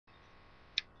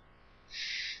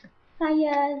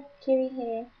Hiya, Kyrie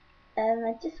here.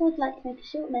 I just would like to make a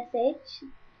short message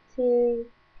to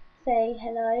say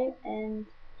hello and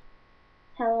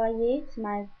how are you to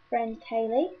my friend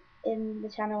Kayleigh in the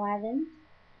Channel Islands.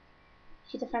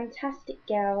 She's a fantastic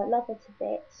girl. I love her to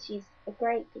bits. She's a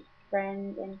great good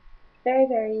friend and very,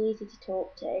 very easy to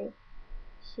talk to.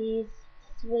 She's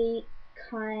sweet,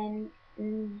 kind,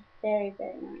 and very,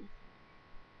 very nice.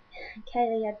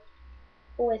 Kayleigh, I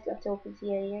always love talking to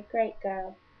you. You're a great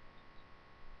girl.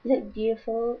 You look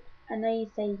beautiful. I know you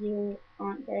say you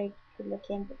aren't very good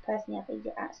looking, but personally I think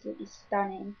you're absolutely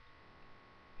stunning.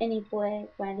 Any boy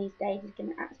one of these days is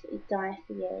going to absolutely die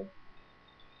for you.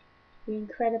 You're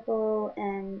incredible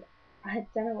and I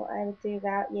don't know what I would do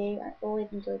without you. I always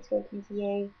enjoy talking to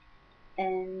you,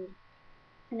 and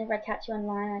whenever I catch you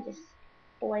online I just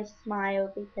always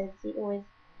smile because you always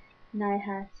know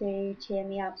how to cheer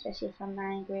me up, especially if I'm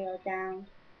angry or down.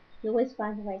 You always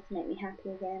find a way to make me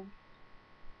happy again.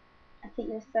 I think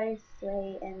you're so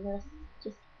sweet and you're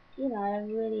just, a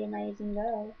really amazing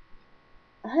girl.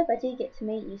 I hope I do get to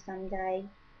meet you someday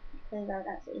because I would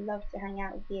absolutely love to hang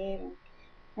out with you and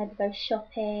maybe go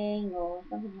shopping or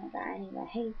something like that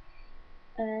anyway.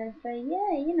 So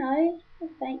yeah,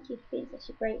 thank you for being such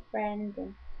a great friend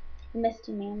and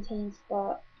messaging me on Team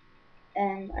Spot.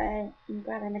 And I'm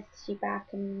glad I messaged you back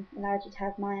and allowed you to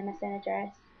have my MSN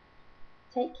address.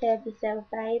 Take care of yourself,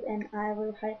 babe, and I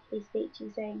will hopefully speak to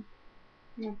you soon.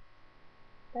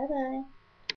 Bye bye.